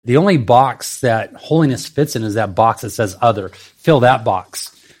The only box that holiness fits in is that box that says other. Fill that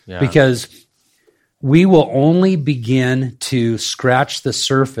box. Yeah. Because we will only begin to scratch the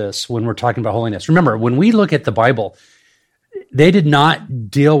surface when we're talking about holiness. Remember, when we look at the Bible, they did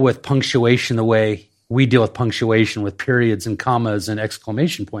not deal with punctuation the way we deal with punctuation, with periods and commas and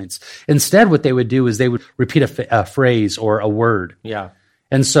exclamation points. Instead, what they would do is they would repeat a phrase or a word. Yeah.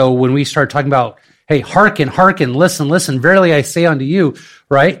 And so when we start talking about, hey, hearken, hearken, listen, listen, verily I say unto you,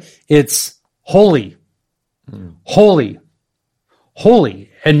 right? It's holy, holy,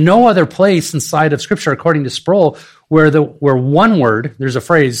 holy. And no other place inside of Scripture, according to Sproul, where one word, there's a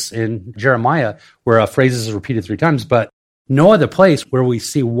phrase in Jeremiah where a phrase is repeated 3 times, but no other place where we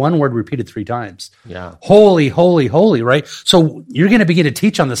see one word repeated 3 times. Yeah. Holy, holy, holy, right? So you're going to begin to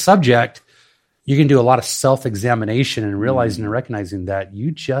teach on the subject. You can do a lot of self-examination and realizing and recognizing that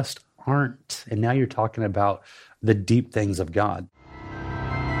you just aren't. And now you're talking about the deep things of God.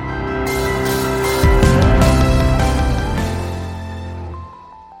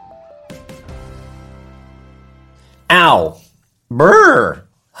 Ow. Brr.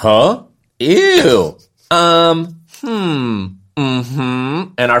 Huh? Ew. And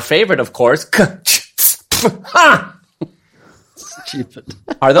our favorite, of course, Stupid.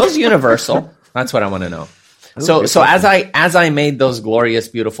 Are those universal? That's what I want to know. So as I made those glorious,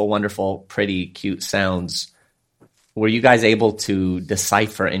 beautiful, wonderful, pretty, cute sounds, were you guys able to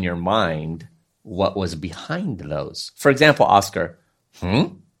decipher in your mind what was behind those? For example, Oscar,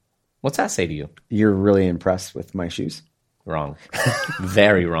 what's that say to you? You're really impressed with my shoes? Wrong.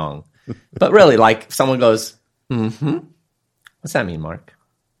 Very wrong. But really, like if someone goes, what's that mean, Mark?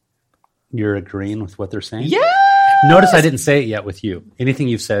 You're agreeing with what they're saying? Yeah. Notice I didn't say it yet with you. Anything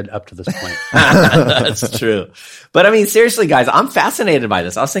you've said up to this point. That's true. But I mean, seriously, guys, I'm fascinated by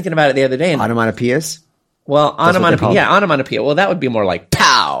this. I was thinking about it the other day. Onomatopoeias? Well, onomatopoeia. Yeah, onomatopoeia. Well, that would be more like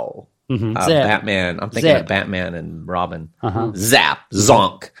pow. Batman. I'm thinking of Batman and Robin. Zap.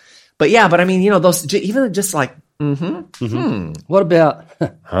 Zonk. But yeah, but I mean, those, even just like, What about...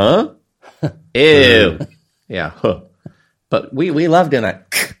 huh? Ew. Yeah. But we love doing that.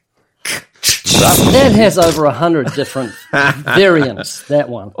 That has over 100 different variants, that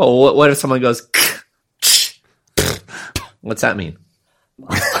one. Oh, what if someone goes, what's that mean?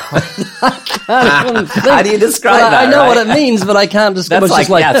 How do you describe that? I know what it means, but I can't describe it. That's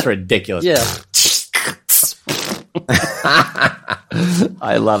that's ridiculous. Yeah.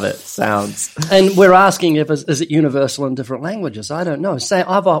 I love it. Sounds. And we're asking is it universal in different languages? I don't know.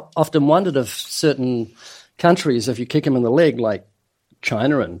 I've often wondered if certain countries, if you kick them in the leg, like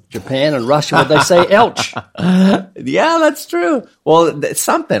China and Japan and Russia, would they say ouch? Yeah, that's true. Well, it's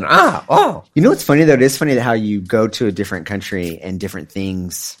something. You know what's funny, though? It is funny how you go to a different country and different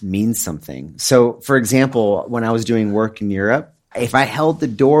things mean something. So, for example, when I was doing work in Europe, if I held the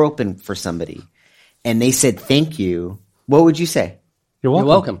door open for somebody and they said thank you, what would you say? You're welcome.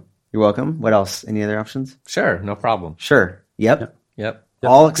 You're welcome. You're welcome. What else? Any other options? Sure, no problem. Sure. Yep.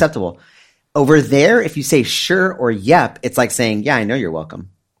 All All acceptable. Over there, if you say sure or yep, it's like saying, yeah, I know you're welcent.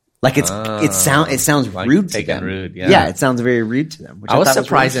 Like it sounds like rude to them. Rude, yeah, it sounds very rude to them. Which I was thought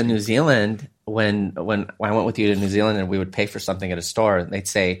surprised really in New Zealand when I went with you to New Zealand and we would pay for something at a store and they'd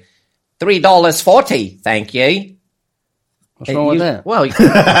say $3.40, thank you. What's wrong with that? Well,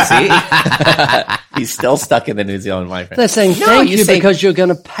 see, he's still stuck in the New Zealand my friend. They're saying thank you because you're going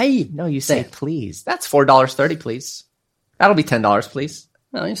to pay. No, you say please. That's $4.30, please. That'll be $10, please.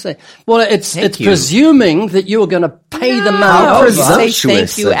 No, you say, well, it's presuming that you're going to pay the money. You say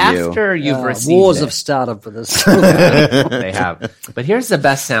thank you after you've received wars it. have started for this. They have. But here's the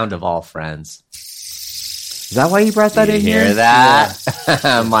best sound of all, friends. Is that why you brought that in here? Hear that?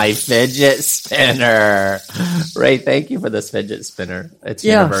 Yeah. My fidget spinner. Ray, thank you for this fidget spinner. It's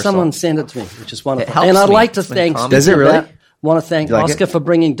universal. Someone sent it to me, which is wonderful. And I'd like to thank. Does it really? Want to thank Oscar for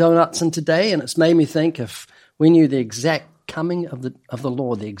bringing donuts in today, and it's made me think if we knew the exact coming of the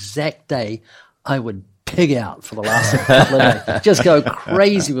Lord, the exact day, I would pig out for the last couple of days. Just go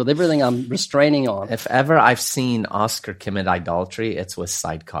crazy with everything I'm restraining on. If ever I've seen Oscar commit idolatry, it's with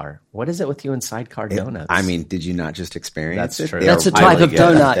Sidecar. What is it with you and Sidecar donuts? I mean, did you not just experience That's it? true. That's a type of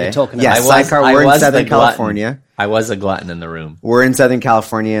donut you're talking about. Yes, Sidecar, we're in Southern California. I was a glutton in the room. We're in Southern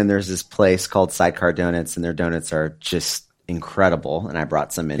California, and there's this place called Sidecar Donuts, and their donuts are just incredible, and I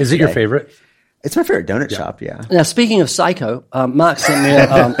brought some in Is it your favorite? It's my favorite donut shop, yeah. Now, speaking of psycho, Mark sent me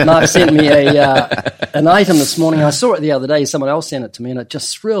an item this morning. I saw it the other day. Someone else sent it to me, and it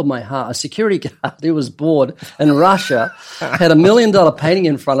just thrilled my heart. A security guard who was bored in Russia had $1 million painting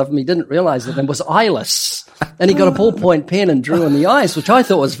in front of him. He didn't realize it and was eyeless. And he got a ballpoint pen and drew in the eyes, which I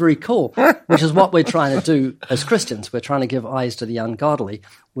thought was very cool, which is what we're trying to do as Christians. We're trying to give eyes to the ungodly.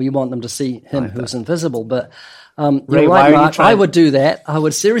 We want them to see him who's invisible. But Ray, you're why are right, you Mark. trying- I would do that. I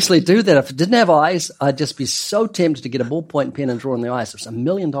would seriously do that. If it didn't have eyes, I'd just be so tempted to get a ballpoint pen and draw in the eyes. It's $1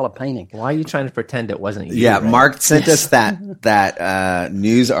 million painting. Why are you trying to pretend it wasn't you? Yeah, Ray? Mark sent us that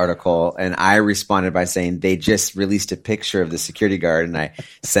news article, and I responded by saying they just released a picture of the security guard, and I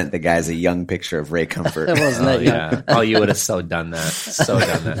sent the guys a young picture of Ray Comfort. It wasn't Oh, that. yeah. Oh, you would have so done that. So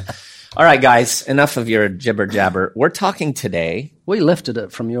done that. All right, guys, enough of your jibber jabber. We're talking today. We lifted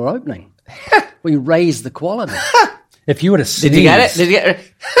it from your opening. We raised the quality. If you would have sneezed, Did you get it? Did you get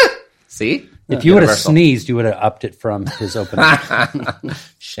it? See? if you would have Universal. sneezed, you would have upped it from his opening.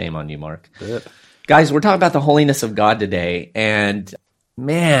 Shame on you, Mark. Guys, we're talking about the holiness of God today. And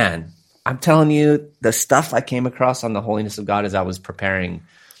man, I'm telling you, the stuff I came across on the holiness of God as I was preparing,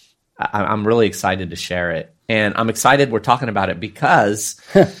 I'm really excited to share it. And I'm excited we're talking about it because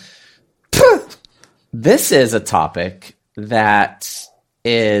this is a topic that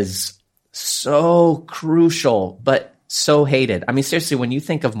is so crucial, but so hated. I mean, seriously, when you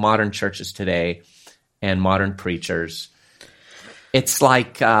think of modern churches today and modern preachers, it's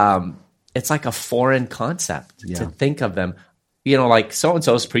like a foreign concept to think of them. You know, like so and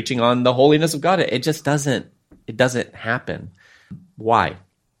so is preaching on the holiness of God. It just doesn't happen. Why?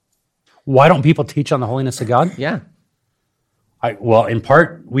 Why don't people teach on the holiness of God? Yeah. Well, in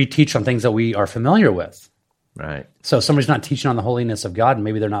part, we teach on things that we are familiar with. Right. So if somebody's not teaching on the holiness of God, and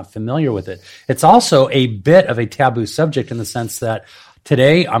maybe they're not familiar with it. It's also a bit of a taboo subject in the sense that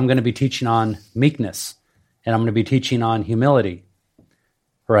today I'm going to be teaching on meekness, and I'm going to be teaching on humility,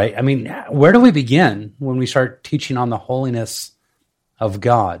 right? I mean, where do we begin when we start teaching on the holiness of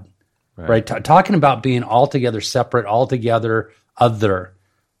God, right? Talking about being altogether separate, altogether other,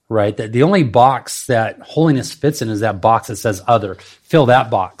 right? The only box that holiness fits in is that box that says other. Fill that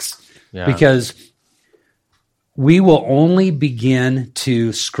box. Yeah. Because we will only begin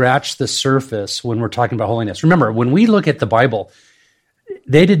to scratch the surface when we're talking about holiness. Remember, when we look at the Bible,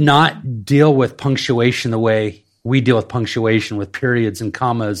 they did not deal with punctuation the way we deal with punctuation, with periods and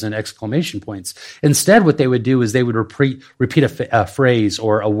commas and exclamation points. Instead, what they would do is they would repeat a phrase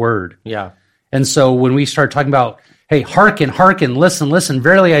or a word. Yeah. And so when we start talking about, hey, hearken, hearken, listen, listen,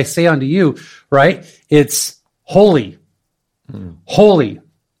 verily I say unto you, right? It's holy, holy,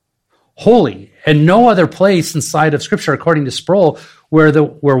 holy. And no other place inside of Scripture, according to Sproul, where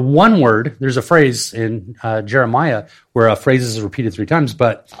one word, there's a phrase in Jeremiah where a phrase is repeated 3 times,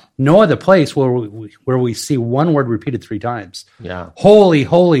 but no other place where we see one word repeated 3 times. Yeah. Holy,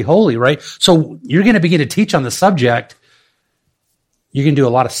 holy, holy, right? So you're going to begin to teach on the subject. You can do a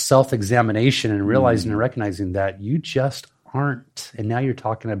lot of self-examination and realizing and recognizing that you just aren't. And now you're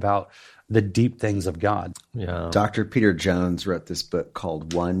talking about the deep things of God. Yeah. Dr. Peter Jones wrote this book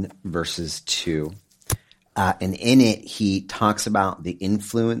called 1 verses 2. And in it, he talks about the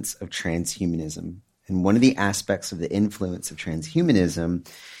influence of transhumanism. And one of the aspects of the influence of transhumanism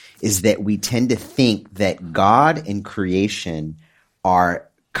is that we tend to think that God and creation are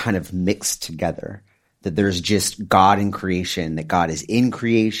kind of mixed together. That there's just God in creation, that God is in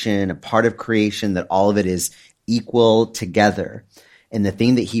creation, a part of creation, that all of it is equal together. And the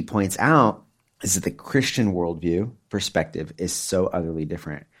thing that he points out is that the Christian worldview perspective is so utterly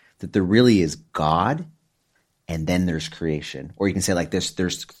different. That there really is God, and then there's creation. Or you can say like this,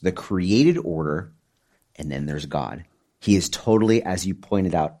 there's the created order, and then there's God. He is totally, as you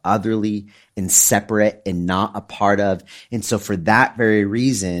pointed out, otherly and separate and not a part of. And so for that very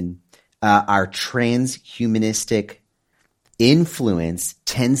reason, our transhumanistic influence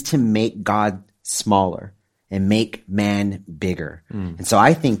tends to make God smaller and make man bigger. And so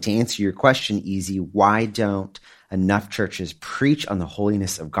I think to answer your question, Easy, why don't enough churches preach on the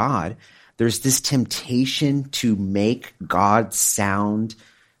holiness of God? There's this temptation to make God sound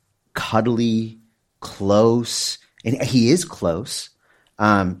cuddly, close, and he is close.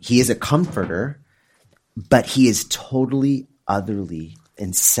 He is a comforter, but he is totally otherly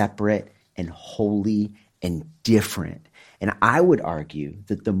and separate and holy and different. And I would argue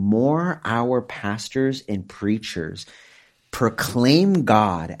that the more our pastors and preachers proclaim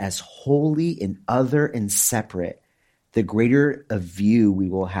God as holy and other and separate, the greater a view we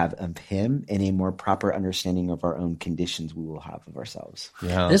will have of him and a more proper understanding of our own conditions we will have of ourselves.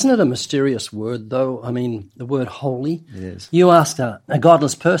 Yeah. Isn't it a mysterious word, though? I mean, the word holy. It is. You asked a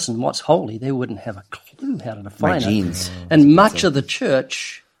godless person what's holy, they wouldn't have a clue how to define My it. genes. And much of the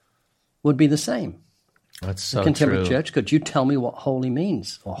church would be the same. That's so Contemporary true. church, could you tell me what holy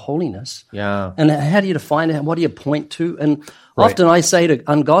means or holiness? Yeah. And how do you define it? What do you point to? And often I say to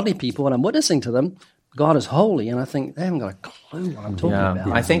ungodly people when I'm witnessing to them, God is holy, and I think they haven't got a clue what I'm talking about.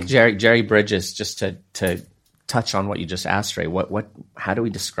 I think Jerry Bridges, just to touch on what you just asked, Ray. How do we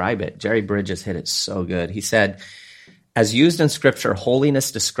describe it? Jerry Bridges hit it so good. He said, as used in Scripture,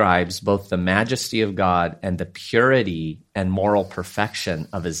 holiness describes both the majesty of God and the purity and moral perfection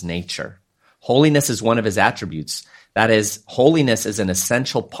of his nature. Holiness is one of his attributes. That is, holiness is an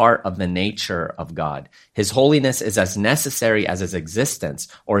essential part of the nature of God. His holiness is as necessary as his existence,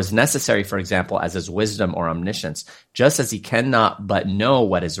 or as necessary, for example, as his wisdom or omniscience. Just as he cannot but know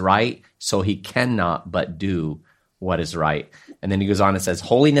what is right, so he cannot but do what is right. And then he goes on and says,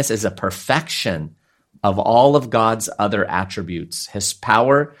 holiness is a perfection of all of God's other attributes. His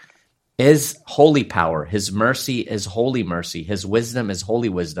power is holy power. His mercy is holy mercy. His wisdom is holy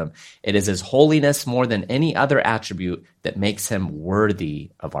wisdom. It is his holiness more than any other attribute that makes him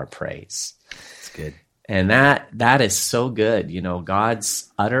worthy of our praise. That's good. And that is so good. You know,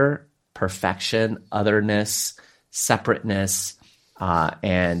 God's utter perfection, otherness, separateness,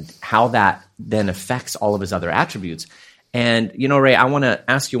 and how that then affects all of his other attributes. And, you know, Ray, I want to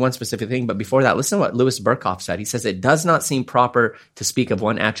ask you one specific thing, but before that, listen to what Louis Berkhoff said. He says, it does not seem proper to speak of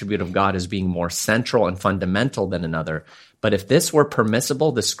one attribute of God as being more central and fundamental than another. But if this were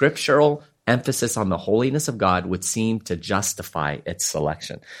permissible, the scriptural emphasis on the holiness of God would seem to justify its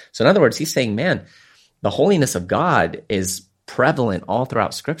selection. So in other words, he's saying, man, the holiness of God is prevalent all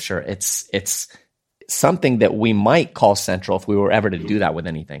throughout Scripture. It's something that we might call central if we were ever to do that with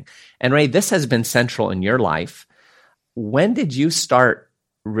anything. And Ray, this has been central in your life. When did you start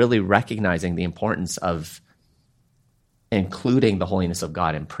really recognizing the importance of including the holiness of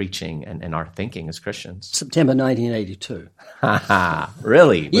God in preaching and our thinking as Christians? September 1982.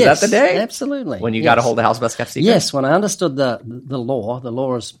 Really? Was that the day? Absolutely. When you got a hold of House Best Kept Secret? Yes, when I understood the law. The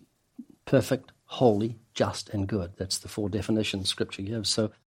law is perfect, holy, just, and good. That's the 4 definitions Scripture gives.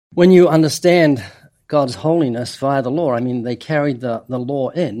 So when you understand God's holiness via the law, I mean, they carried the law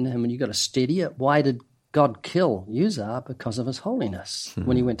in, and when you got to steady it, why did God kill Uzzah? Because of his holiness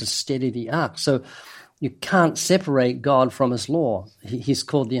when he went to steady the ark. So you can't separate God from his law. He's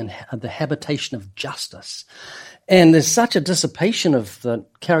called the habitation of justice. And there's such a dissipation of the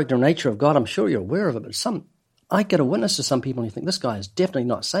character and nature of God. I'm sure you're aware of it, but I get a witness to some people and you think, this guy is definitely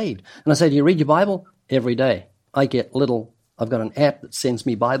not saved. And I say, do you read your Bible? Every day. I've got an app that sends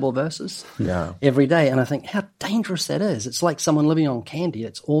me Bible verses every day. And I think how dangerous that is. It's like someone living on candy.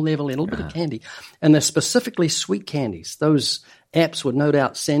 It's all level, a little bit of candy. And they're specifically sweet candies. Those apps would no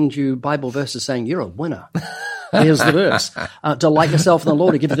doubt send you Bible verses saying, you're a winner. Here's the verse. Delight yourself in the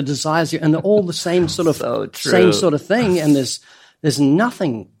Lord to give you the desires. And they're all the same sort of thing. And there's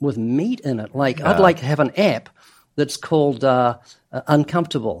nothing with meat in it. I'd like to have an app that's called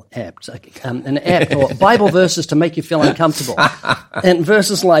uncomfortable app, an app or Bible verses to make you feel uncomfortable. And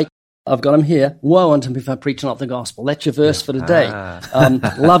verses like, I've got them here, woe unto me if I preach not the gospel. That's your verse for today.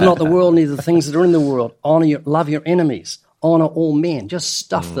 Love not the world, neither the things that are in the world. Love your enemies. Honor all men. Just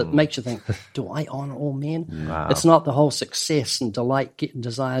stuff that makes you think, do I honor all men? Wow. It's not the whole success and delight, getting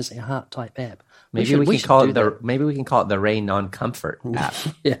desires, a heart type app. Maybe we can call it the Ray non-comfort app.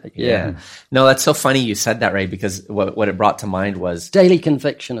 Yeah. No, that's so funny you said that, Ray, because what it brought to mind was daily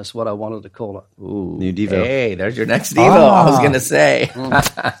conviction is what I wanted to call it. Ooh, new Devo. Hey, there's your next Devo. I was going to say.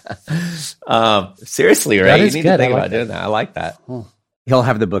 Seriously, Ray, you need to think about doing that. I like that. He'll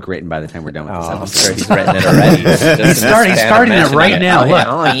have the book written by the time we're done with this episode. I'm sure he's written it already. He's starting it right now.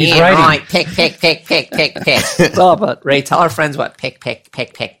 Look, he's writing. Right. Pick. Stop it. Ray, tell our friends what pick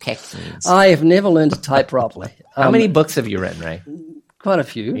means. I have never learned to type properly. How many books have you written, Ray? Quite a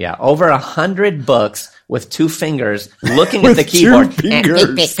few. Yeah, over 100 books with 2 fingers looking at the keyboard. Pick.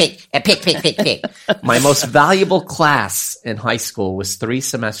 My most valuable class in high school was 3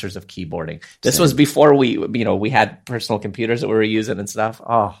 semesters of keyboarding. This was before we had personal computers that we were using and stuff.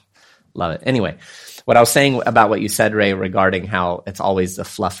 Oh, love it. Anyway, what I was saying about what you said, Ray, regarding how it's always the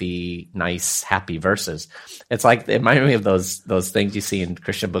fluffy, nice, happy verses. It's like, it reminded me of those things you see in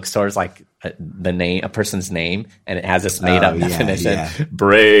Christian bookstores, like a person's name, and it has this made up definition. Yeah.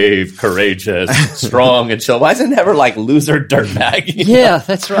 Brave, courageous, strong, and chill. Why is it never like loser dirtbag? Yeah,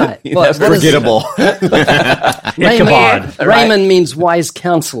 that's right. That's forgettable. Raymond means wise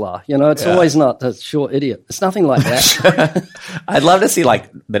counselor. It's always not a short idiot. It's nothing like that. I'd love to see like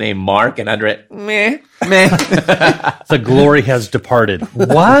the name Mark and under it, meh. The glory has departed.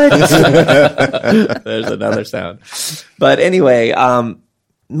 What? There's another sound. But anyway,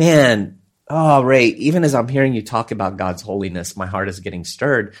 man, Ray, even as I'm hearing you talk about God's holiness, my heart is getting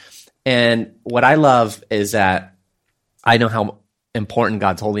stirred. And what I love is that I know how important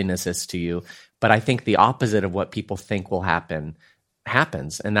God's holiness is to you, but I think the opposite of what people think will happen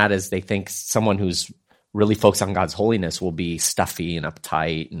happens. And that is, they think someone who's really focused on God's holiness will be stuffy and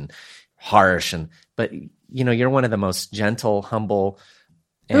uptight and harsh. But you're one of the most gentle, humble,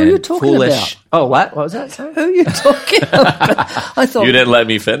 Who are you talking foolish. about? Oh, what was that? Sorry? Who are you talking about? I thought You didn't let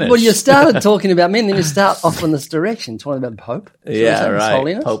me finish. Well, you started talking about me, and then you start off in this direction, talking about Pope. So Yeah, right.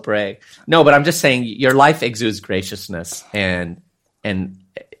 Holiness? Pope Ray. No, but I'm just saying your life exudes graciousness, and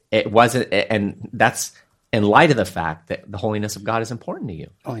it wasn't, and that's in light of the fact that the holiness of God is important to you.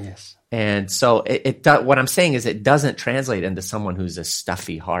 Oh, yes. And so what I'm saying is it doesn't translate into someone who's a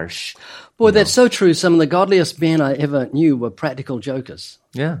stuffy, harsh. Boy, that's so true. Some of the godliest men I ever knew were practical jokers.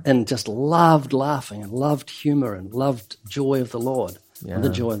 Yeah. And just loved laughing and loved humor and loved joy of the Lord. Yeah. The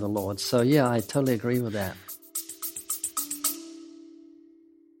joy of the Lord. So, yeah, I totally agree with that.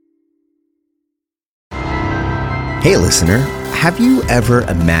 Hey, listener, have you ever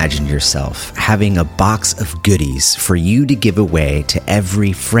imagined yourself having a box of goodies for you to give away to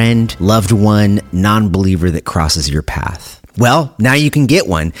every friend, loved one, non-believer that crosses your path? Well, now you can get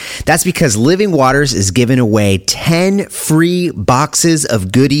one. That's because Living Waters is giving away 10 free boxes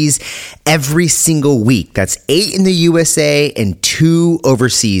of goodies every single week. That's 8 in the USA and 2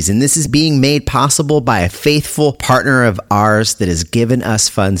 overseas. And this is being made possible by a faithful partner of ours that has given us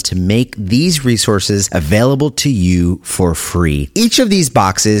funds to make these resources available to you for free. Each of these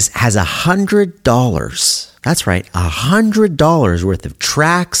boxes has $100. That's right, $100 worth of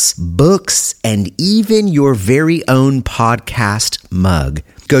tracks, books, and even your very own podcast mug.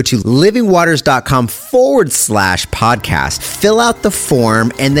 Go to livingwaters.com/podcast, fill out the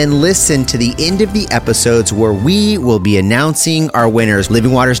form, and then listen to the end of the episodes where we will be announcing our winners.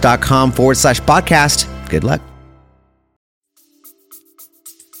 livingwaters.com/podcast. Good luck.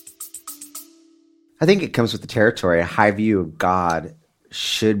 I think it comes with the territory. A high view of God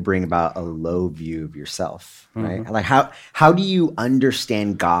should bring about a low view of yourself, right? Mm-hmm. Like how do you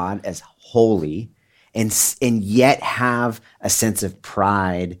understand God as holy and yet have a sense of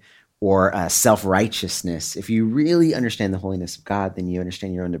pride or self-righteousness? If you really understand the holiness of God, then you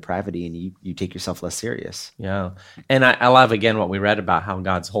understand your own depravity and you take yourself less serious. Yeah. And I love, again, what we read about how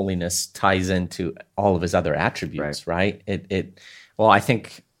God's holiness ties into all of his other attributes, right? Well, I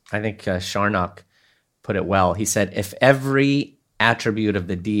think Charnock put it well. He said, if every attribute of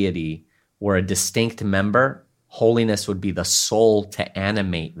the deity were a distinct member, holiness would be the soul to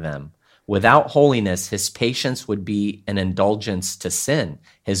animate them. Without holiness, his patience would be an indulgence to sin,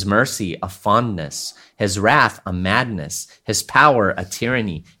 his mercy a fondness, his wrath a madness, his power a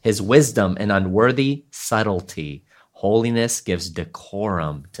tyranny, his wisdom an unworthy subtlety. Holiness gives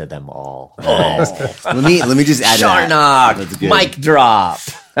decorum to them all. Oh. let me just add Charnock, mic drop.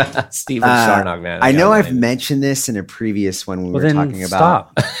 Stephen Charnock, man. I know I've mentioned this in a previous one when we were talking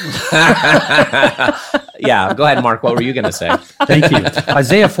about. Yeah, go ahead, Mark. What were you going to say? Thank you.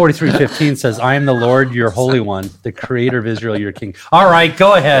 Isaiah 43:15 says, "I am the Lord, your Holy One, the Creator of Israel, your King." All right,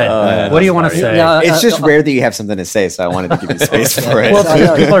 go ahead. What do you want to say? It's just rare that you have something to say, so I wanted to give you space for it.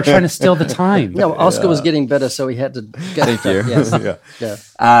 Well, people are trying to steal the time. No, Oscar was getting better, so he had to go. Thank you.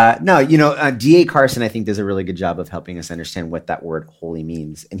 Yes. D.A. Carson, I think, does a really good job of helping us understand what that word holy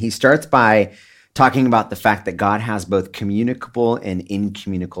means. And he starts by talking about the fact that God has both communicable and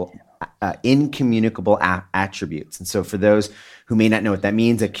incommunicable attributes. And so for those who may not know what that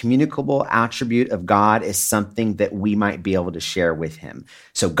means, a communicable attribute of God is something that we might be able to share with him.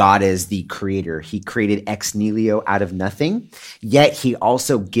 So God is the creator. He created ex nihilo out of nothing, yet he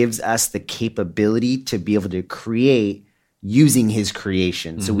also gives us the capability to be able to create using his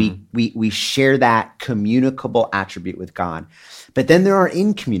creation. So we share that communicable attribute with God. But then there are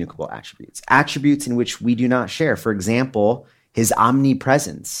incommunicable attributes in which we do not share. For example, his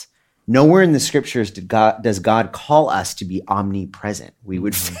omnipresence. Nowhere in the scriptures does God call us to be omnipresent. We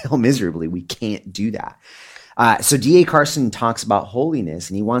would fail miserably. We can't do that. So D.A. Carson talks about holiness,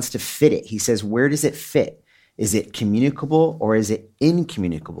 and he wants to fit it. He says, where does it fit? Is it communicable or is it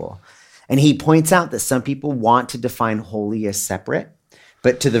incommunicable? And he points out that some people want to define holy as separate.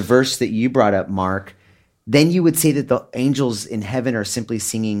 But to the verse that you brought up, Mark, then you would say that the angels in heaven are simply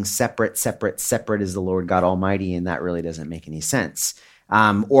singing separate, separate, separate is the Lord God Almighty, and that really doesn't make any sense.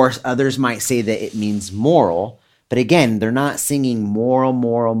 Or others might say that it means moral, but again, they're not singing moral,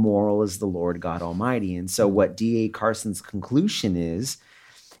 moral, moral is the Lord God Almighty. And so what D.A. Carson's conclusion is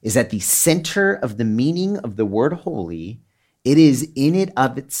that the center of the meaning of the word holy, it is in it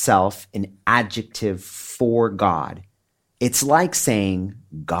of itself an adjective for God. It's like saying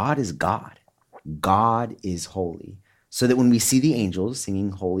God is God. God is holy. So that when we see the angels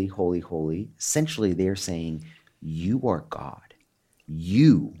singing holy, holy, holy, essentially they're saying, you are God.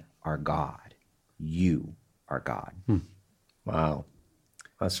 You are God. You are God. Wow.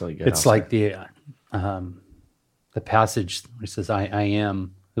 That's really good. It's like the passage where it says, I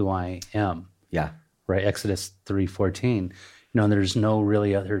am who I am. Yeah. right? Exodus 3:14. There's no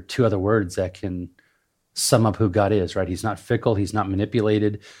really two other words that can sum up who God is, right? He's not fickle. He's not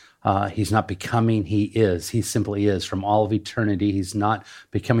manipulated. He's not becoming. He is. He simply is from all of eternity. He's not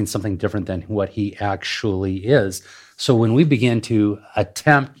becoming something different than what he actually is. So when we begin to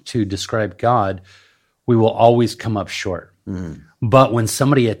attempt to describe God, we will always come up short. But when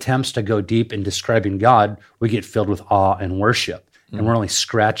somebody attempts to go deep in describing God, we get filled with awe and worship, and we're only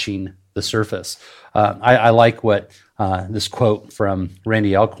scratching the surface. I like what this quote from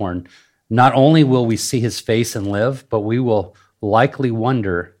Randy Alcorn: "Not only will we see his face and live, but we will likely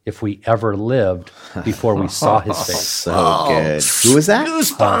wonder if we ever lived before we saw his face." So good. Who was that?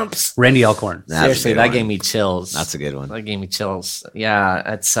 Goosebumps. Randy Alcorn. Seriously, that gave me chills. That's a good one. That gave me chills.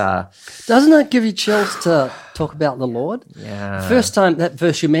 Yeah, it's Doesn't it give you chills to talk about the Lord? yeah. First time, that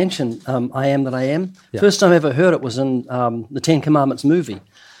verse you mentioned, I am that I am, first time I ever heard it was in the Ten Commandments movie.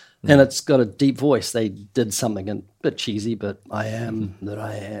 And it's got a deep voice. They did something a bit cheesy, but I am that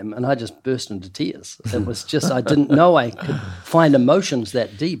I am. And I just burst into tears. It was just, I didn't know I could find emotions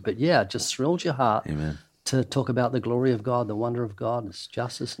that deep. But yeah, it just thrilled your heart to talk about the glory of God, the wonder of God, His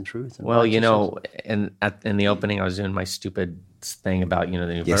justice and truth. And Well, in the opening, I was doing my stupid thing about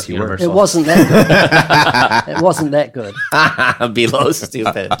the Yes, you were. universal. it wasn't that good. It wasn't that good. Below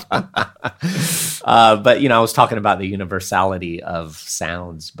stupid. But I was talking about the universality of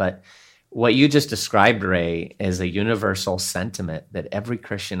sounds. But what you just described, Ray, is a universal sentiment that every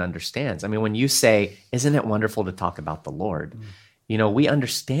Christian understands. I mean, when you say, "Isn't it wonderful to talk about the Lord?" We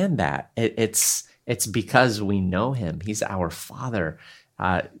understand that. It's because we know Him. He's our Father.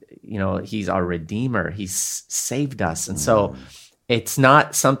 He's our Redeemer. He's saved us. And so it's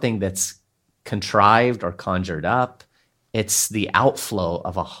not something that's contrived or conjured up. It's the outflow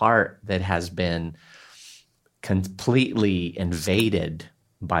of a heart that has been completely invaded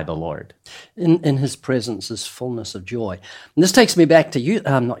by the Lord. In His presence is fullness of joy. And this takes me back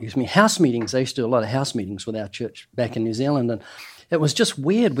to house meetings. I used to do a lot of house meetings with our church back in New Zealand, and it was just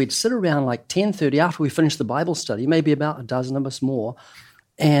weird. We'd sit around like 10:30 after we finished the Bible study, maybe about a dozen of us more,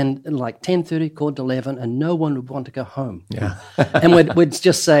 and like 10:30, quarter to 11, and no one would want to go home. Yeah. And we'd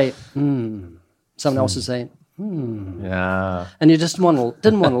just say, Someone else would say, Yeah. And you just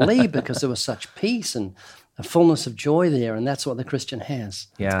didn't want to leave because there was such peace and a fullness of joy there, and that's what the Christian has.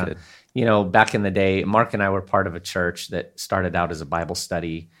 Yeah. Back in the day, Mark and I were part of a church that started out as a Bible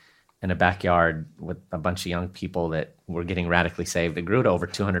study in a backyard with a bunch of young people that were getting radically saved. It grew to over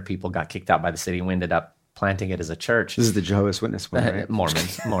 200 people, got kicked out by the city, and we ended up planting it as a church. This is the Jehovah's Witness one, right?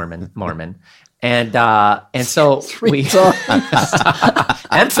 Mormon. And so Three times.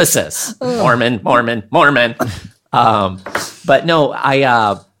 emphasis, Mormon. But no,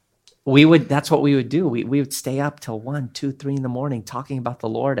 that's what we would do. We would stay up till 1, 2, 3 in the morning talking about the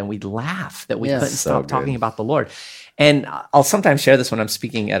Lord, and we'd laugh that we couldn't stop talking about the Lord. And I'll sometimes share this when I'm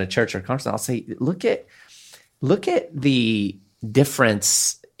speaking at a church or conference. I'll say, look at the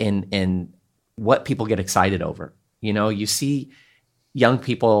difference in what people get excited over. You see young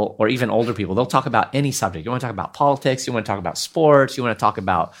people or even older people, they'll talk about any subject. You want to talk about politics, you want to talk about sports, you want to talk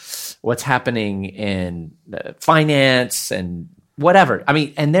about what's happening in finance and whatever. I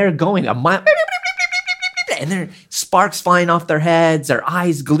mean, and they're going a mile, and their sparks flying off their heads, their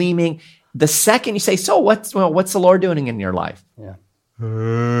eyes gleaming. The second you say, "So what's the Lord doing in your life?" Yeah.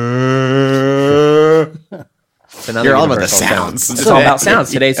 You're all about the sounds. It's all about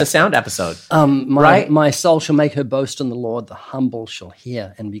sounds. Today's a sound episode. My soul shall make her boast in the Lord. The humble shall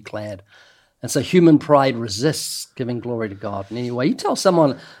hear and be glad. And so human pride resists giving glory to God. And anyway, you tell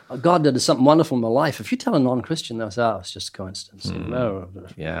someone, God did something wonderful in my life. If you tell a non-Christian, they'll say, it's just a coincidence. No.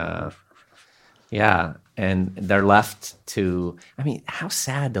 Yeah. Yeah. And they're left to, how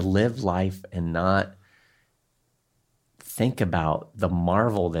sad to live life and not think about the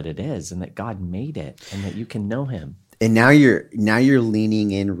marvel that it is and that God made it and that you can know Him. And now you're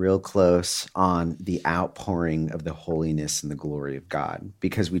leaning in real close on the outpouring of the holiness and the glory of God,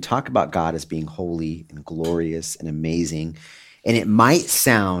 because we talk about God as being holy and glorious and amazing. And it might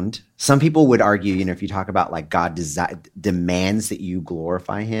sound, some people would argue, if you talk about like God demands that you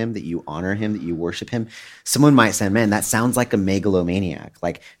glorify Him, that you honor Him, that you worship Him, someone might say, man, that sounds like a megalomaniac.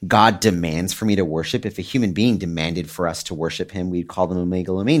 Like God demands for me to worship. If a human being demanded for us to worship Him, we'd call them a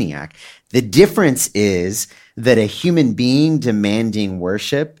megalomaniac. The difference is that a human being demanding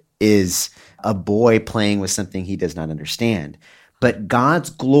worship is a boy playing with something he does not understand. But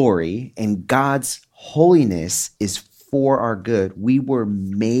God's glory and God's holiness is for our good. We were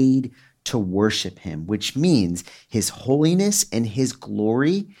made to worship Him, which means His holiness and His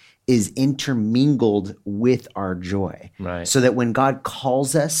glory is intermingled with our joy. Right. So that when God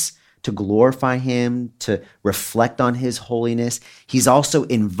calls us to glorify him, to reflect on his holiness. He's also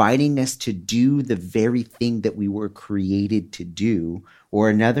inviting us to do the very thing that we were created to do. Or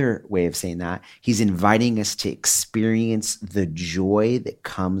another way of saying that, he's inviting us to experience the joy that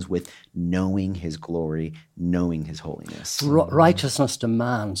comes with knowing his glory, knowing his holiness. Righteousness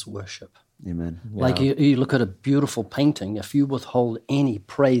demands worship. Amen. Like you look at a beautiful painting, if you withhold any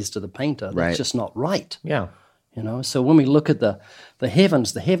praise to the painter, that's just not right. Yeah. So when we look at the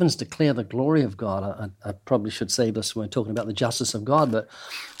heavens declare the glory of God. I probably should say this when we're talking about the justice of God, but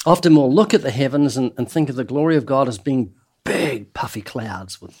often we'll look at the heavens and think of the glory of God as being big, puffy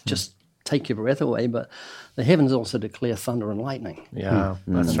clouds with just take your breath away, but the heavens also declare thunder and lightning. Yeah,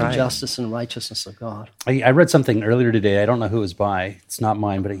 that's The right. justice and righteousness of God. I read something earlier today. I don't know who it was by. It's not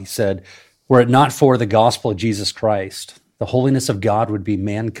mine, but he said, were it not for the gospel of Jesus Christ, the holiness of God would be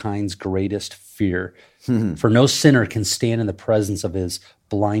mankind's greatest fear. For no sinner can stand in the presence of his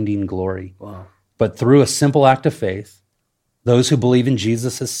blinding glory. Wow. But through a simple act of faith, those who believe in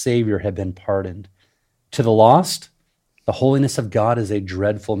Jesus as Savior have been pardoned. To the lost, the holiness of God is a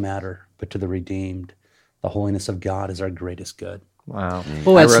dreadful matter, but to the redeemed, the holiness of God is our greatest good. Wow.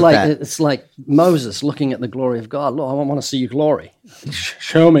 Boy, it's like Moses looking at the glory of God. Lord, I want to see your glory.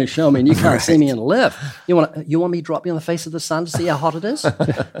 Show me, and you can't see me and live. You want me to drop you on the face of the sun to see how hot it is?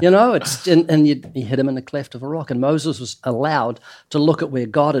 It's and you hit him in the cleft of a rock. And Moses was allowed to look at where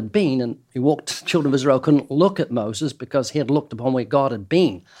God had been, and children of Israel couldn't look at Moses because he had looked upon where God had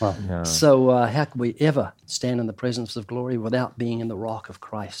been. Wow. Yeah. So how could we ever stand in the presence of glory without being in the rock of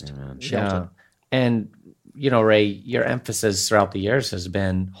Christ, sheltered? Yeah. And Ray, your emphasis throughout the years has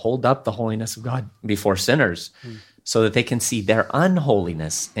been hold up the holiness of God before sinners so that they can see their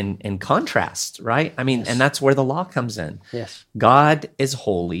unholiness in contrast, right? I mean, and that's where the law comes in. Yes. God is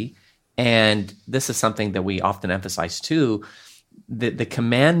holy, and this is something that we often emphasize too. The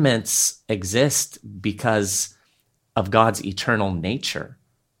commandments exist because of God's eternal nature,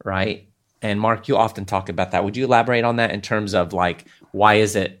 right? And Mark, you often talk about that. Would you elaborate on that in terms of like, why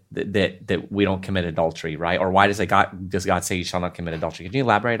is it that we don't commit adultery, right? Or why does God say you shall not commit adultery? Can you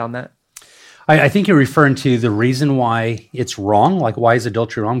elaborate on that? I think you're referring to the reason why it's wrong. Like, why is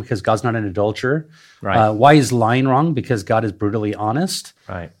adultery wrong? Because God's not an adulterer. Right. Why is lying wrong? Because God is brutally honest.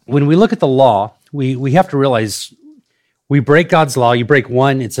 Right. When we look at the law, we have to realize we break God's law. You break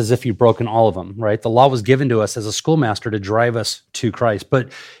one, it's as if you've broken all of them, right? The law was given to us as a schoolmaster to drive us to Christ. But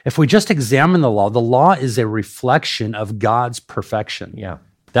if we just examine the law is a reflection of God's perfection. Yeah.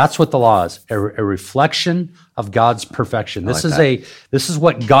 That's what the law is, a reflection of God's perfection. This is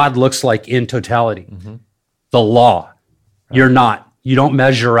what God looks like in totality. Mm-hmm. The law. Right. You don't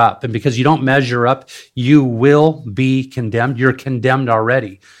measure up. And because you don't measure up, you will be condemned. You're condemned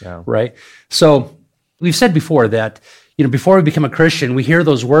already, right? So we've said before that, before we become a Christian, we hear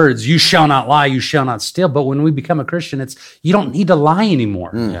those words, you shall not lie, you shall not steal. But when we become a Christian, it's, you don't need to lie anymore.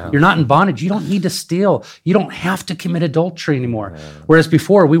 You're not in bondage. You don't need to steal. You don't have to commit adultery anymore. Whereas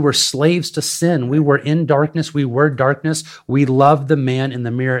before, we were slaves to sin. We were in darkness. We were darkness. We loved the man in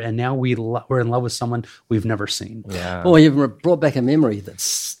the mirror. And now we're in love with someone we've never seen. Yeah. Well, you've brought back a memory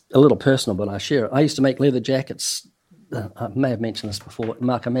that's a litto personal, but I share it. I used to make leather jackets. I may have mentioned this before.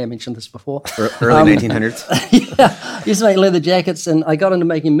 Mark, I may have mentioned this before. Early 1900s? Yeah. I used to make leather jackets, and I got into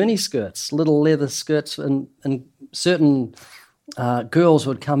making mini skirts, little leather skirts, and certain girls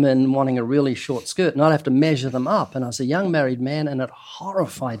would come in wanting a really short skirt, and I'd have to measure them up. And I was a young married man, and it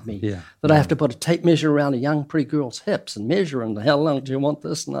horrified me that I have to put a tape measure around a young pretty girl's hips and measure, and how long do you want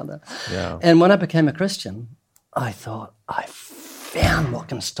this and that. Yeah. And when I became a Christian, I thought, I found what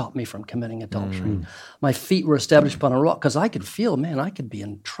can stop me from committing adultery. My feet were established upon a rock because I could feel, I could be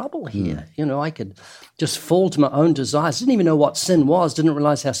in trouble here. I could just fall to my own desires. Didn't even know what sin was, didn't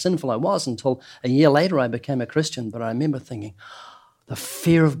realize how sinful I was until a year later I became a Christian. But I remember thinking, the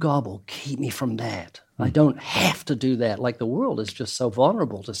fear of God will keep me from that. I don't have to do that. Like the world is just so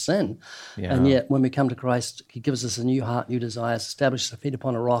vulnerable to sin. Yeah. And yet when we come to Christ, he gives us a new heart, new desires, establishes our feet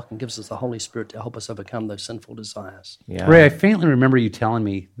upon a rock, and gives us the Holy Spirit to help us overcome those sinful desires. Yeah. Ray, I faintly remember you telling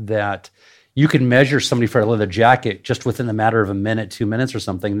me that you could measure somebody for a leather jacket just within the matter of a minute, 2 minutes or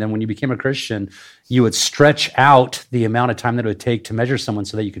something. And then when you became a Christian, you would stretch out the amount of time that it would take to measure someone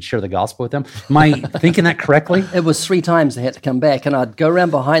so that you could share the gospel with them. Am I thinking that correctly? It was 3 times they had to come back, and I'd go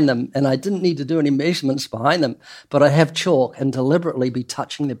around behind them, and I didn't need to do any measurements behind them, but I'd have chalk and deliberately be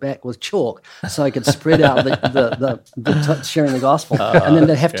touching their back with chalk so I could spread out the sharing the gospel. And then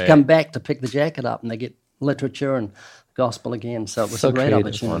they'd have to come back to pick the jacket up, and they get literature and gospel again. So it was a great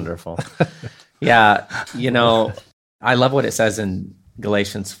opportunity. Wonderful. Yeah, I love what it says in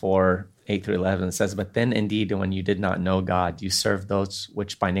Galatians 4:18 8 through 11, it says, "But then indeed, when you did not know God, you served those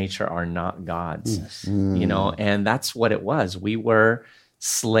which by nature are not God's." Yes. And that's what it was. We were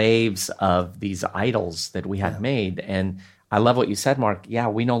slaves of these idols that we had made. And I love what you said, Mark. Yeah,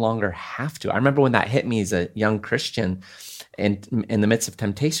 we no longer have to. I remember when that hit me as a young Christian, and in the midst of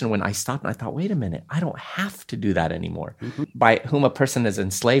temptation, when I stopped and I thought, wait a minute, I don't have to do that anymore. By whom a person is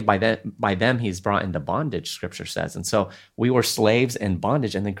enslaved, by them he's brought into bondage, Scripture says. And so we were slaves in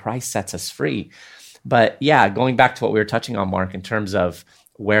bondage, and then Christ sets us free. But yeah, going back to what we were touching on, Mark, in terms of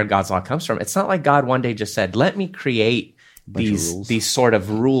where God's law comes from, it's not like God one day just said, let me create these sort of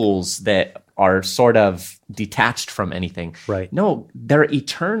rules that are sort of detached from anything. Right. No, they're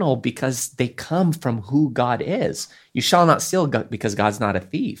eternal because they come from who God is. You shall not steal because God's not a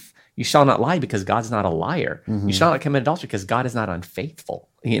thief. You shall not lie because God's not a liar. You shall not commit adultery because God is not unfaithful,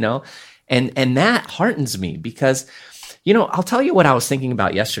 And that heartens me because, I'll tell you what I was thinking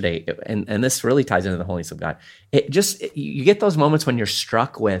about yesterday, and this really ties into the holiness of God. You get those moments when you're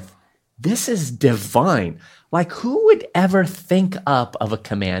struck with, this is divine. Like, who would ever think up of a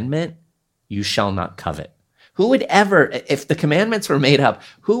commandment, you shall not covet? Who would ever, if the commandments were made up,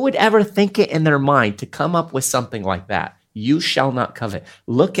 who would ever think it in their mind to come up with something like that? You shall not covet.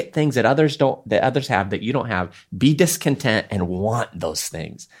 Look at things that others have that you don't have. Be discontent and want those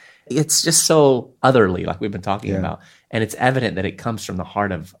things. It's just so otherly, like we've been talking about. And it's evident that it comes from the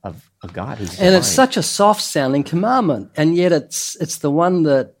heart of God. Who's divine. And it's such a soft-sounding commandment, and yet it's the one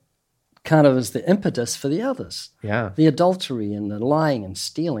that kind of is the impetus for the others. Yeah. The adultery and the lying and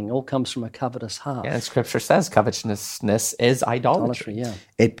stealing all comes from a covetous heart. Yeah, and Scripture says covetousness is idolatry. Yeah.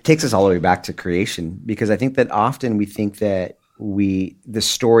 It takes us all the way back to creation, because I think that often we think that the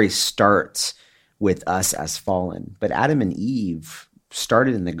story starts with us as fallen, but Adam and Eve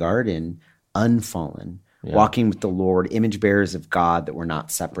started in the garden unfallen, walking with the Lord, image bearers of God that were not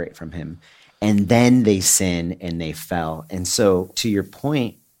separate from him. And then they sin and they fell. And so to your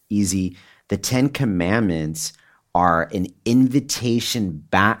point, Easy, the 10 Commandments are an invitation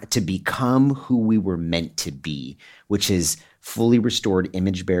back to become who we were meant to be, which is fully restored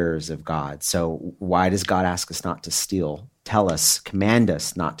image bearers of God. So why does God ask us not to steal? Tell us, command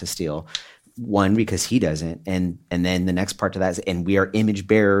us not to steal. One, because he doesn't. And then the next part to that is, and we are image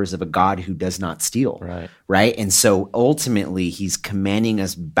bearers of a God who does not steal. Right. And so ultimately he's commanding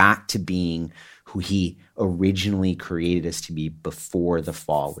us back to being who he originally created us to be before the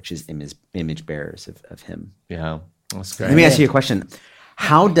fall, which is image bearers of him. Yeah, that's great. Let me ask you a question.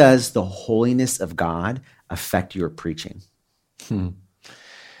 How does the holiness of God affect your preaching?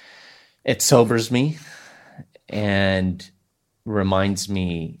 It sobers me and reminds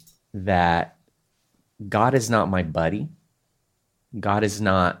me that God is not my buddy. God is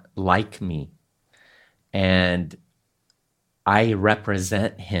not like me. And I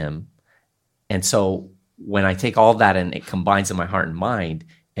represent him. And so when I take all that and it combines in my heart and mind,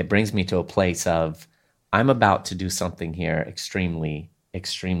 it brings me to a place of, I'm about to do something here extremely,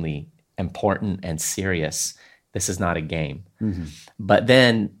 extremely important and serious. This is not a game. But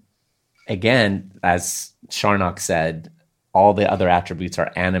then, again, as Charnock said, all the other attributes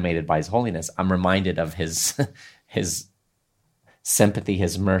are animated by his holiness. I'm reminded of his sympathy,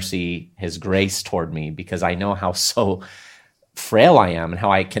 his mercy, his grace toward me, because I know how so frail I am and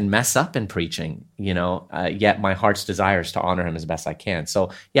how I can mess up in preaching, yet my heart's desire is to honor him as best I can.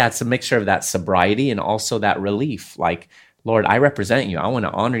 So yeah, it's a mixture of that sobriety and also that relief. Like, Lord, I represent you. I want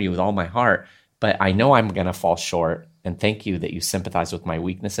to honor you with all my heart, but I know I'm going to fall short. And thank you that you sympathize with my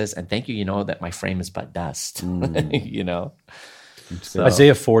weaknesses. And thank you, that my frame is but dust, So.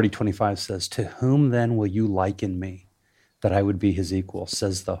 Isaiah 40:25 says, "To whom then will you liken me, that I would be his equal,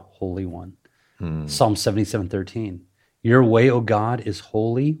 says the Holy One." Psalm 77:13. "Your way, O God, is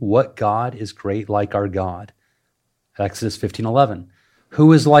holy. What God is great like our God?" Exodus 15:11.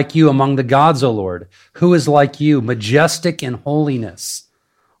 "Who is like you among the gods, O Lord? Who is like you, majestic in holiness,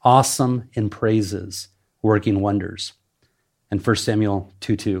 awesome in praises, working wonders?" And 1 Samuel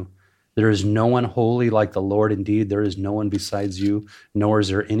 2:2. "There is no one holy like the Lord. Indeed, there is no one besides you, nor is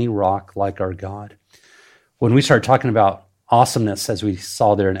there any rock like our God." When we start talking about awesomeness, as we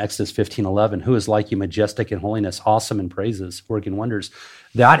saw there in Exodus 15:11, "Who is like you, majestic in holiness, awesome in praises, working wonders?"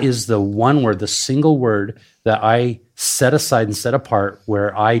 That is the one word, the single word that I set aside and set apart,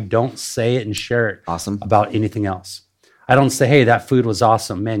 where I don't say it and share it about anything else. I don't say, "Hey, that food was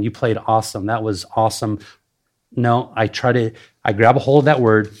awesome. Man, you played awesome. That was awesome." No, I grab a hold of that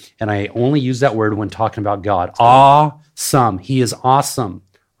word, and I only use that word when talking about God. Awesome. He is awesome,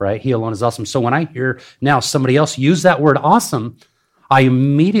 right? He alone is awesome. So when I hear now somebody else use that word awesome, I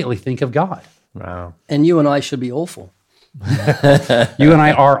immediately think of God. Wow. And you and I should be awful. You and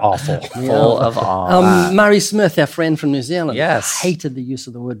I are awful. Full of awe. Murray Smith, our friend from New Zealand, Yes. hated the use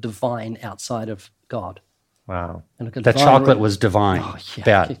of the word divine outside of God. Wow. And look at That divine chocolate really- was divine.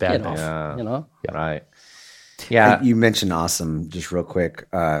 Get Bad. off, Yeah. you know? Right. Yeah. You mentioned awesome, just real quick.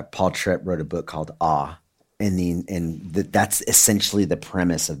 Paul Tripp wrote a book called Awe. That's essentially the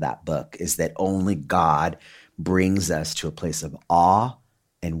premise of that book, is that only God brings us to a place of awe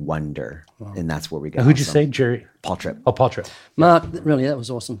and wonder. Wow. And that's where we get Who'd you awesome. say, Jerry? Paul Tripp. Oh, Paul Tripp. Mark, really, that was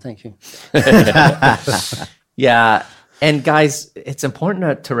awesome. Thank you. Yeah. And guys, it's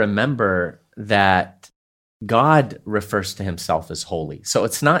important to remember that God refers to himself as holy. So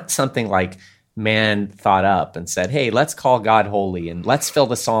it's not something like man thought up and said, hey, let's call God holy and let's fill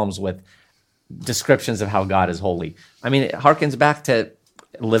the Psalms with descriptions of how God is holy. I mean, it harkens back to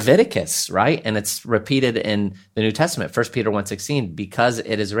Leviticus, right? And it's repeated in the New Testament, 1 Peter 1:16, because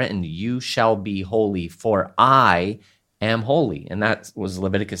it is written, you shall be holy, for I am holy. And that was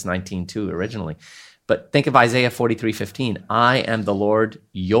Leviticus 19:2 originally. But think of Isaiah 43:15, I am the Lord,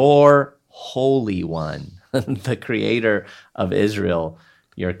 your Holy One, the creator of Israel,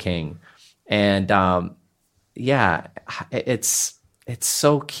 your king. And it's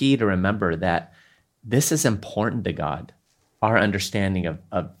so key to remember that this is important to God, our understanding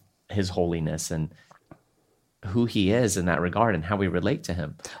of his holiness and who he is in that regard and how we relate to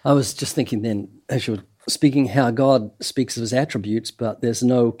him. I was just thinking then, as you were speaking, how God speaks of his attributes, but there's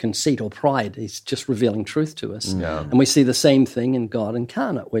no conceit or pride. He's just revealing truth to us. Yeah. And we see the same thing in God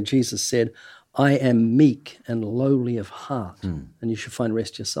incarnate, where Jesus said, I am meek and lowly of heart, and you should find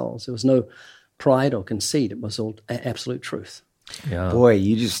rest your souls. There was no pride or conceit. It was all absolute truth. Yeah. Boy,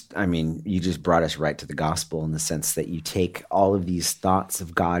 you just brought us right to the gospel in the sense that you take all of these thoughts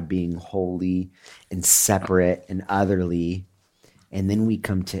of God being holy and separate and otherly, and then we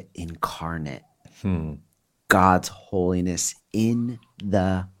come to incarnate. God's holiness in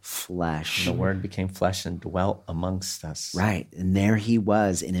the flesh. The Word became flesh and dwelt amongst us. Right. And there he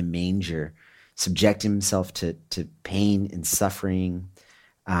was in a manger, subjecting himself to pain and suffering.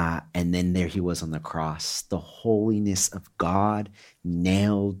 And then there he was on the cross, the holiness of God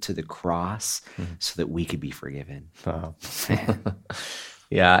nailed to the cross so that we could be forgiven. Wow.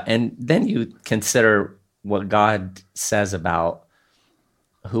 Yeah. And then you consider what God says about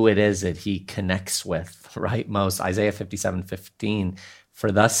who it is that he connects with, right? Most, Isaiah 57:15,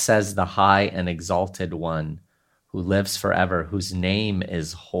 for thus says the high and exalted one who lives forever, whose name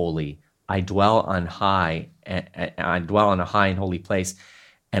is holy. I dwell on high, and I dwell in a high and holy place,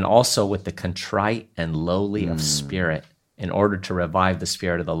 and also with the contrite and lowly of spirit, in order to revive the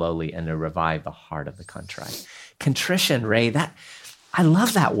spirit of the lowly and to revive the heart of the contrite. Contrition, Ray, that I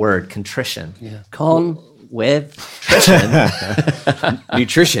love that word, contrition. Yeah. With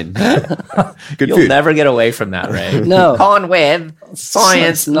nutrition. Good You'll food. never get away from that, Ray. No. Con with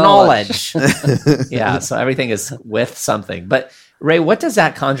science Knowledge. knowledge. Yeah, so everything is with something. But Ray, what does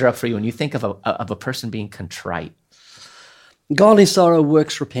that conjure up for you when you think of a person being contrite? Godly sorrow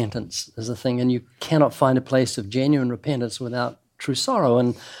works repentance is the thing, and you cannot find a place of genuine repentance without true sorrow.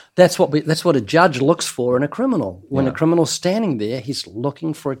 And that's what a judge looks for in a criminal. When a criminal's standing there, he's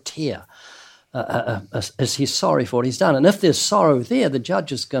looking for a tear. As he's sorry for what he's done. And if there's sorrow there, the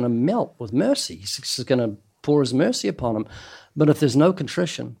judge is going to melt with mercy. He's going to pour his mercy upon him. But if there's no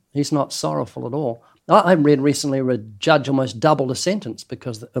contrition, he's not sorrowful at all. I read recently where a judge almost doubled a sentence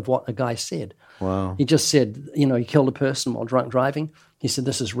because of what a guy said. Wow. He just said, he killed a person while drunk driving. He said,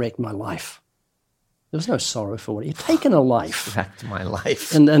 this has wrecked my life. There was no sorrow for what he'd taken a life. Wrecked my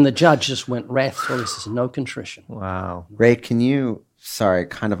life. And the judge just went wrathful. He says, no contrition. Wow. Ray, sorry,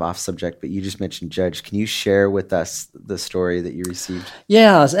 kind of off subject, but you just mentioned judge. Can you share with us the story that you received?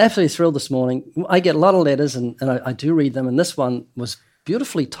 Yeah, I was absolutely thrilled this morning. I get a lot of letters, and I do read them, and this one was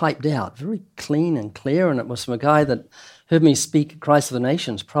beautifully typed out, very clean and clear, and it was from a guy that heard me speak at Christ of the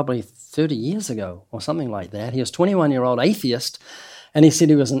Nations probably 30 years ago or something like that. He was a 21-year-old atheist, and he said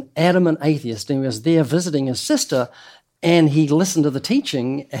he was an adamant atheist, and he was there visiting his sister, and he listened to the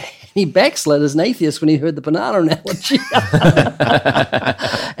teaching, and he backslid as an atheist when he heard the banana analogy.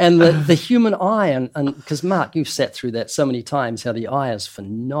 And the human eye, and because Mark, you've sat through that so many times, how the eye is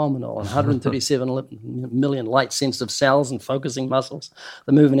phenomenal, and 137 million light-sensitive cells and focusing muscles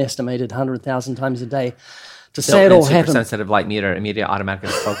that move an estimated 100,000 times a day. To say it all happened. Sensitive light meter, immediate automatic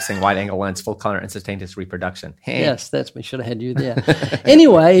focusing, wide angle lens, full color, instantaneous reproduction. Hey. Yes, that's me. Should have had you there.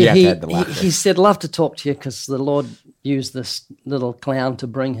 Anyway, You have to add the laughter. he said, love to talk to you because the Lord used this little clown to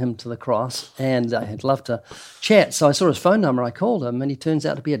bring him to the cross, and I'd love to chat. So I saw his phone number. I called him, and he turns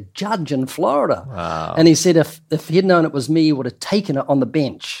out to be a judge in Florida. Wow. And he said if he'd known it was me, he would have taken it on the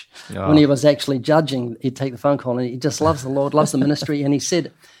bench. when he was actually judging, he'd take the phone call, and he just loves the Lord, loves the ministry. And he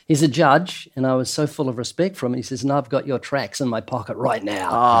said, he's a judge, and I was so full of respect for him. He says, and I've got your tracts in my pocket right now.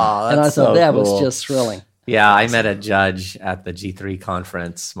 Oh, that's and I thought so that cool. was just thrilling. Yeah, I met a judge at the G3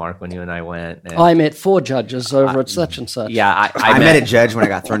 conference, Mark, when you and I went. And I met 4 judges over at such and such. yeah, I met a judge when I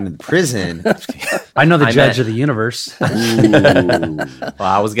got thrown into prison. I know the I judge met- of the universe. Well,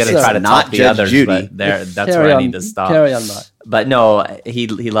 I was going to So, try to not top the Judge others, Judy. but that's Carry where I on, need to stop. Carry on, Mark. But no, he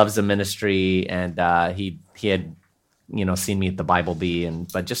loves the ministry, and he had seen me at the Bible Bee,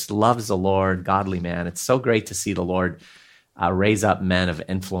 but just loves the Lord, godly man. It's so great to see the Lord raise up men of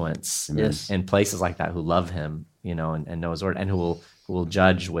influence in places like that who love Him, and know His word, and who will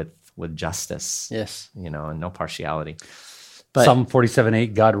judge with justice, Yes, and no partiality. But Psalm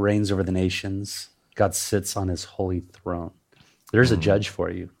 47:8, God reigns over the nations. God sits on His holy throne. There's a judge for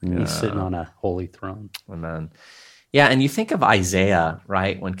you. He's sitting on a holy throne. Amen. Yeah, and you think of Isaiah,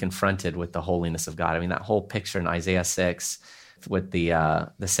 right, when confronted with the holiness of God. I mean, that whole picture in Isaiah 6 with the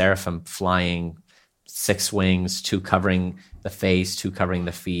seraphim flying, 6 wings, 2 covering the face, 2 covering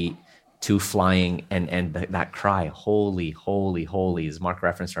the feet, 2 flying, and that cry, holy, holy, holy, as Mark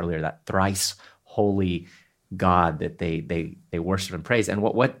referenced earlier, that thrice holy God that they worship and praise. And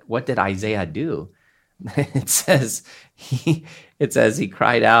what did Isaiah do? It says he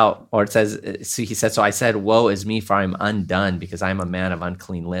cried out, or it says, he said, so I said, woe is me, for I am undone, because I am a man of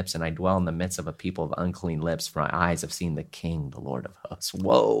unclean lips, and I dwell in the midst of a people of unclean lips, for my eyes have seen the King, the Lord of hosts.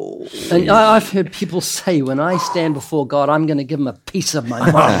 Whoa. and I've heard people say, when I stand before God, I'm going to give him a piece of my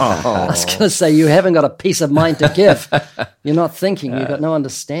mind. I was going to say, you haven't got a piece of mind to give. You're not thinking. You've got no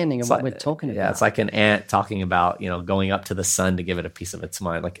understanding of what we're talking about. Yeah, it's like an ant talking about, going up to the sun to give it a piece of its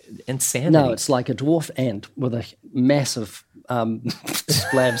mind, like insanity. No, it's like a dwarf ant with a massive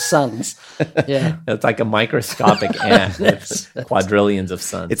display of suns. Yeah. It's like a microscopic ant with quadrillions of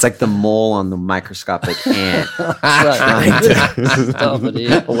suns. It's like the mole on the microscopic ant. Stop it,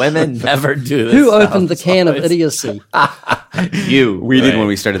 Ian. Women never do this. Who stuff. opened the can of idiocy? You. We did right? when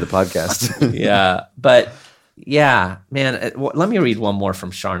we started the podcast. Yeah, but yeah, man. Let me read one more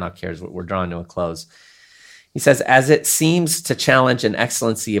from Sharnock here as we're drawing to a close. He says, as it seems to challenge an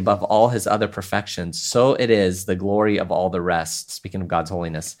excellency above all his other perfections, so it is the glory of all the rest, speaking of God's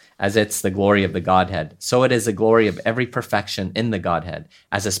holiness, as it's the glory of the Godhead. So it is the glory of every perfection in the Godhead.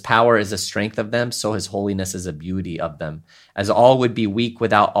 As his power is the strength of them, so his holiness is the beauty of them. As all would be weak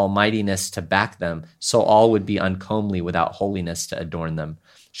without almightiness to back them, so all would be uncomely without holiness to adorn them.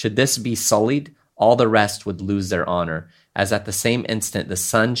 Should this be sullied, all the rest would lose their honor. As at the same instant the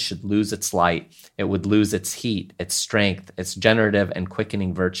sun should lose its light, it would lose its heat, its strength, its generative and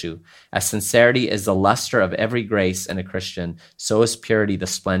quickening virtue. As sincerity is the luster of every grace in a Christian, so is purity the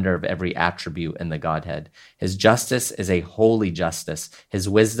splendor of every attribute in the Godhead. His justice is a holy justice, his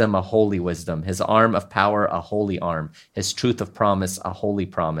wisdom a holy wisdom, his arm of power a holy arm, his truth of promise a holy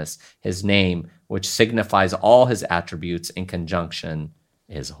promise, his name, which signifies all his attributes in conjunction,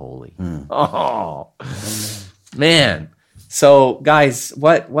 is holy. Oh, man. So, guys,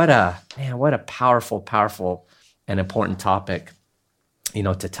 what a powerful and important topic,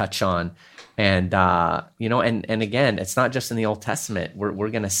 to touch on, and and again, it's not just in the Old Testament. We're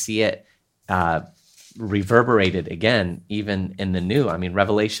going to see it reverberated again, even in the New. I mean,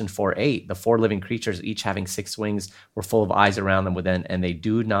 Revelation 4:8, the 4 living creatures, each having 6 wings, were full of eyes around them within, and they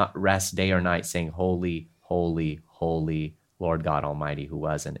do not rest day or night, saying, "Holy, holy, holy." Lord God Almighty, who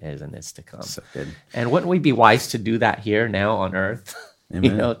was and is to come. So good. And wouldn't we be wise to do that here now on earth?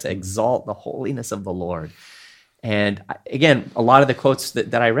 Amen. To exalt the holiness of the Lord. And again, a lot of the quotes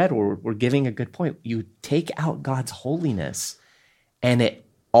that I read were giving a good point. You take out God's holiness and it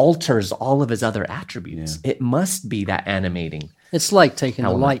alters all of his other attributes. Yeah. It must be that animating. It's like taking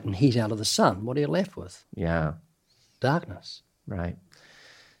the element. light and heat out of the sun. What are you left with? Yeah. Darkness. Right.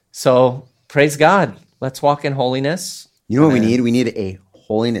 So praise God. Let's walk in holiness. You know what we need? We need a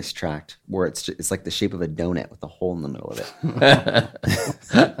holiness tract where it's like the shape of a donut with a hole in the middle of it.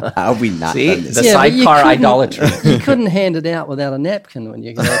 How have we not See, done this? the Yeah, but sidecar idolatry. You couldn't hand it out without a napkin when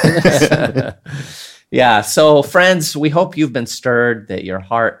you go. Yeah. So, friends, we hope you've been stirred, that your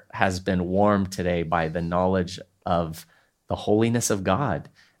heart has been warmed today by the knowledge of the holiness of God,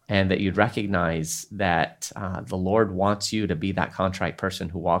 and that you'd recognize that the Lord wants you to be that contrite person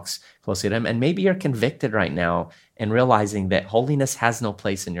who walks closely to him. And maybe you're convicted right now in realizing that holiness has no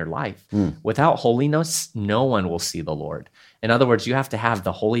place in your life. Without holiness, no one will see the Lord. In other words, you have to have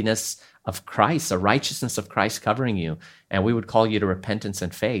the holiness of Christ, the righteousness of Christ covering you. And we would call you to repentance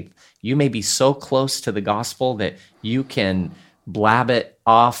and faith. You may be so close to the gospel that you can blab it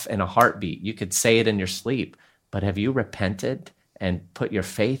off in a heartbeat. You could say it in your sleep. But have you repented and put your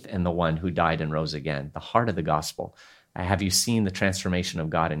faith in the one who died and rose again, the heart of the gospel. Have you seen the transformation of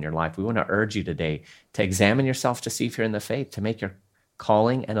God in your life? We want to urge you today to examine yourself to see if you're in the faith, to make your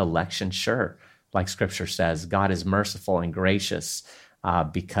calling and election sure. Like Scripture says, God is merciful and gracious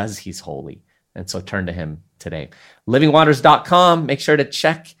because he's holy. And so turn to him today. livingwaters.com, make sure to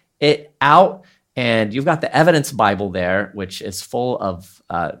check it out. And you've got the Evidence Bible there, which is full of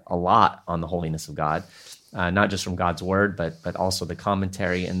a lot on the holiness of God, not just from God's word, but also the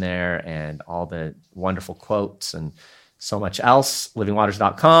commentary in there and all the wonderful quotes and so much else.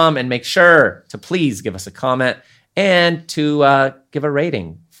 livingwaters.com, and make sure to please give us a comment and to give a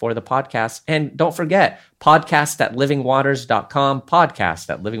rating for the podcast. And don't forget, podcast@livingwaters.com,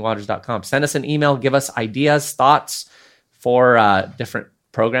 podcast@livingwaters.com. Send us an email, give us ideas, thoughts for different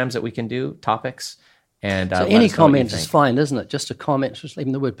programs that we can do, topics. And so any comment is fine, isn't it? Just a comment, just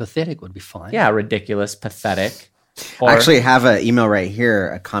even the word pathetic would be fine. Yeah, ridiculous, pathetic. I actually have an email right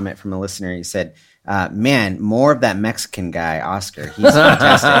here, a comment from a listener. He said, man, more of that Mexican guy, Oscar. He's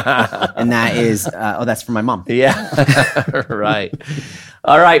fantastic. And that is, that's from my mom. Yeah, right.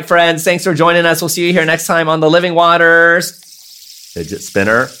 All right, friends, thanks for joining us. We'll see you here next time on the Living Waters Fidget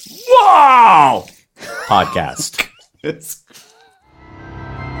Spinner Wow podcast.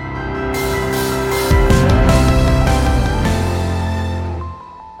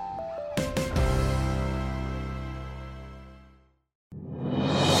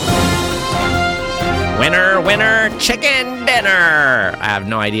 Winner, winner, chicken dinner. I have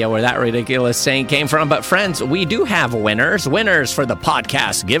no idea where that ridiculous saying came from, but friends, we do have winners for the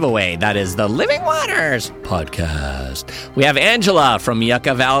podcast giveaway. That is the Living Waters podcast. We have Angela from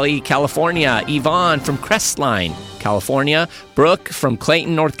Yucca Valley, California, Yvonne from Crestline, California, Brooke from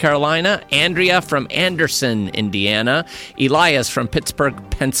Clayton, North Carolina, Andrea from Anderson, Indiana, Elias from Pittsburgh,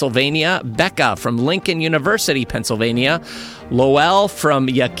 Pennsylvania, Becca from Lincoln University, Pennsylvania, Lowell from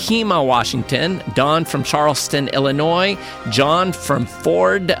Yakima, Washington, Don from Charleston, Illinois, John from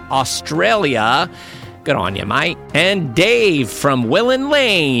Ford, Australia, good on you, mate, and Dave from Willen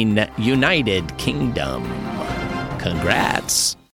Lane, United Kingdom. Congrats.